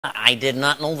I did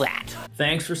not know that.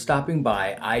 Thanks for stopping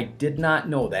by. I did not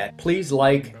know that. Please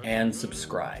like and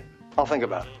subscribe. I'll think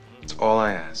about it. That's all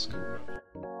I ask.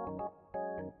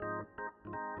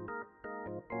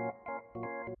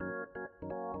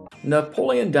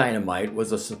 Napoleon Dynamite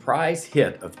was a surprise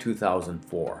hit of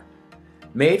 2004.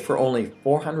 Made for only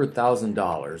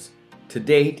 $400,000, to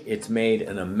date it's made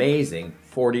an amazing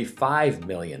 $45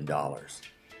 million.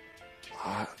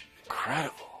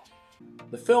 Incredible.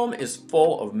 The film is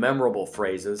full of memorable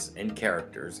phrases and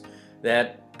characters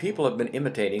that people have been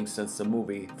imitating since the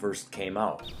movie first came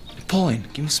out. Napoleon,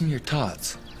 give me some of your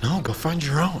tots. No, go find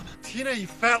your own. Tina, you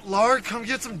fat lard, come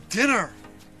get some dinner.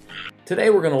 Today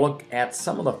we're going to look at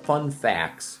some of the fun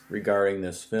facts regarding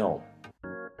this film.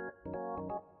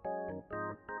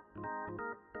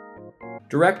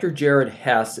 Director Jared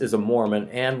Hess is a Mormon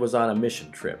and was on a mission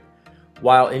trip.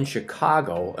 While in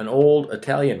Chicago, an old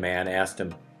Italian man asked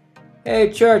him,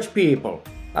 "Hey church people,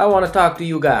 I want to talk to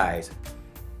you guys.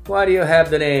 Why do you have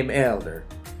the name Elder?"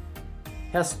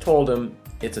 Hess told him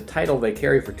it's a title they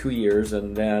carry for 2 years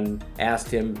and then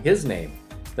asked him his name.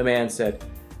 The man said,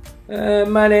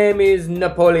 "My name is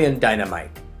Napoleon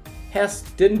Dynamite." Hess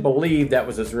didn't believe that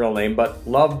was his real name but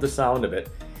loved the sound of it.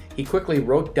 He quickly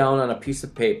wrote down on a piece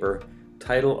of paper,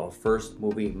 title of first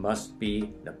movie must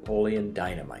be Napoleon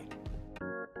Dynamite.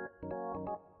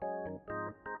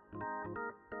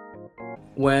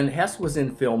 When Hess was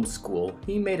in film school,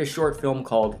 he made a short film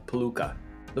called Palooka.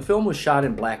 The film was shot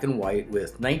in black and white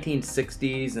with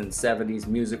 1960s and 70s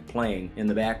music playing in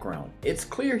the background. It's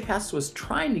clear Hess was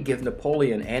trying to give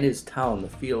Napoleon and his town the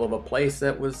feel of a place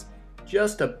that was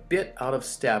just a bit out of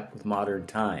step with modern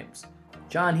times.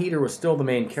 Jon Heder was still the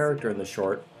main character in the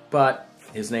short, but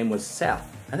his name was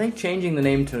Seth. I think changing the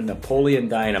name to Napoleon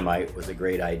Dynamite was a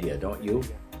great idea, don't you?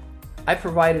 I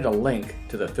provided a link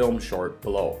to the film short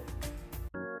below.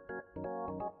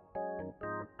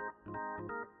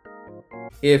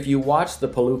 If you watch the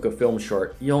Palooka film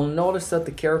short, you'll notice that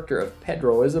the character of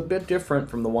Pedro is a bit different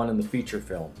from the one in the feature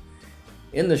film.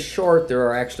 In the short, there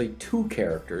are actually two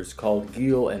characters called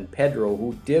Gil and Pedro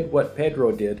who did what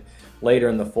Pedro did later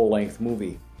in the full-length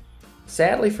movie.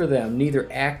 Sadly for them, neither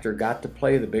actor got to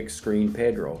play the big screen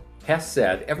Pedro. Hess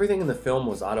said everything in the film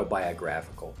was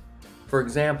autobiographical. For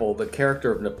example, the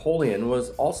character of Napoleon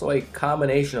was also a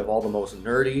combination of all the most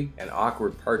nerdy and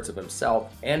awkward parts of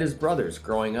himself and his brothers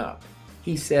growing up.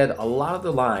 He said a lot of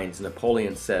the lines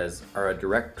Napoleon says are a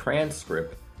direct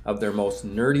transcript of their most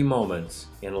nerdy moments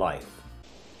in life.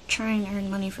 Trying to earn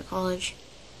money for college.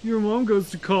 Your mom goes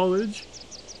to college.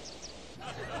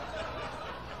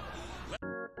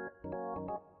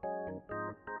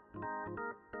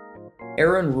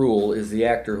 Aaron Rule is the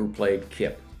actor who played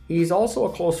Kip. He's also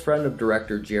a close friend of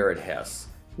director Jared Hess.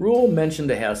 Rule mentioned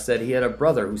to Hess that he had a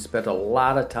brother who spent a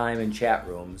lot of time in chat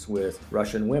rooms with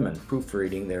Russian women,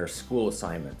 proofreading their school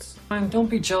assignments. Don't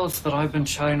be jealous that I've been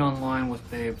chatting online with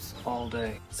babes all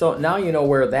day. So now you know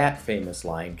where that famous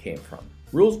line came from.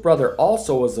 Rule's brother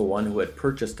also was the one who had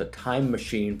purchased a time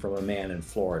machine from a man in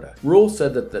Florida. Rule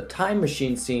said that the time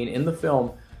machine scene in the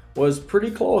film was pretty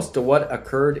close to what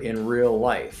occurred in real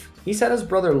life. He said his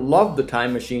brother loved the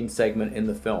time machine segment in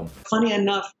the film. Funny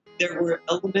enough, there were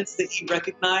elements that he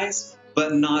recognized,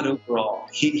 but not overall.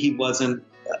 He wasn't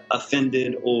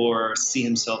offended or see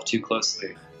himself too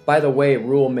closely. By the way,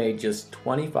 Rule made just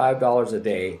 $25 a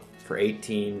day for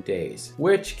 18 days,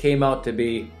 which came out to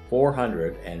be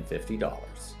 $450.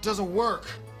 Doesn't work.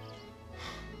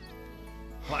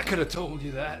 Well, I could have told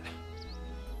you that.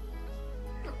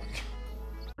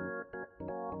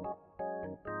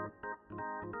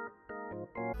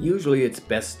 Usually it's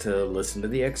best to listen to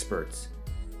the experts.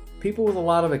 People with a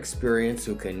lot of experience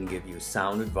who can give you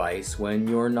sound advice when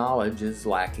your knowledge is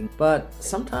lacking, but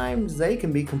sometimes they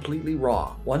can be completely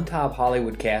wrong. One top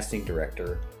Hollywood casting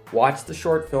director watched the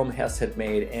short film Hess had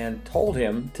made and told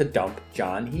him to dump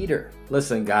Jon Heder.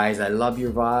 "Listen guys, I love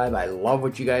your vibe, I love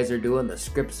what you guys are doing, the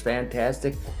script's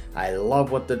fantastic, I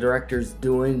love what the director's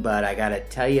doing, but I gotta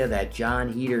tell you that Jon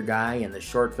Heder guy in the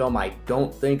short film, I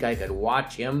don't think I could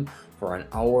watch him for an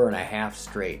hour and a half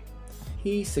straight."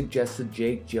 He suggested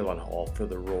Jake Gyllenhaal for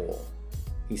the role.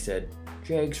 He said,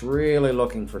 "Jake's really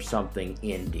looking for something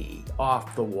indie,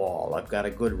 off the wall. I've got a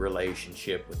good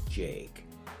relationship with Jake."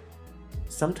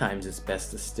 Sometimes it's best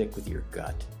to stick with your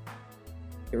gut.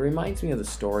 It reminds me of the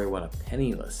story when a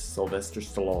penniless Sylvester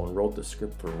Stallone wrote the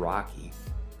script for Rocky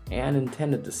and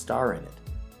intended to star in it.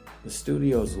 The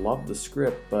studios loved the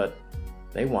script, but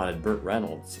they wanted Burt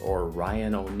Reynolds or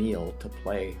Ryan O'Neal to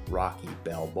play Rocky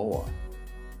Balboa.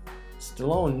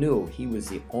 Stallone knew he was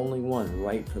the only one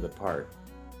right for the part,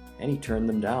 and he turned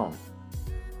them down.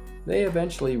 They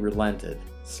eventually relented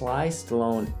Sly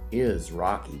Stallone is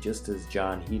Rocky, just as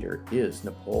Jon Heder is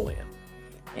Napoleon.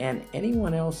 And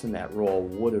anyone else in that role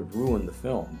would have ruined the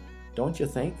film, don't you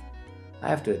think? I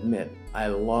have to admit, I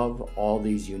love all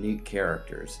these unique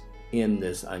characters in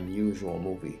this unusual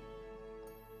movie.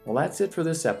 Well, that's it for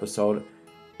this episode,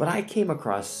 but I came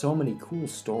across so many cool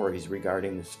stories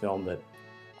regarding this film that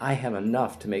I have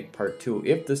enough to make part 2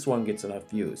 if this one gets enough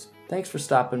views. Thanks for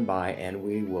stopping by, and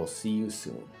we will see you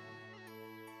soon.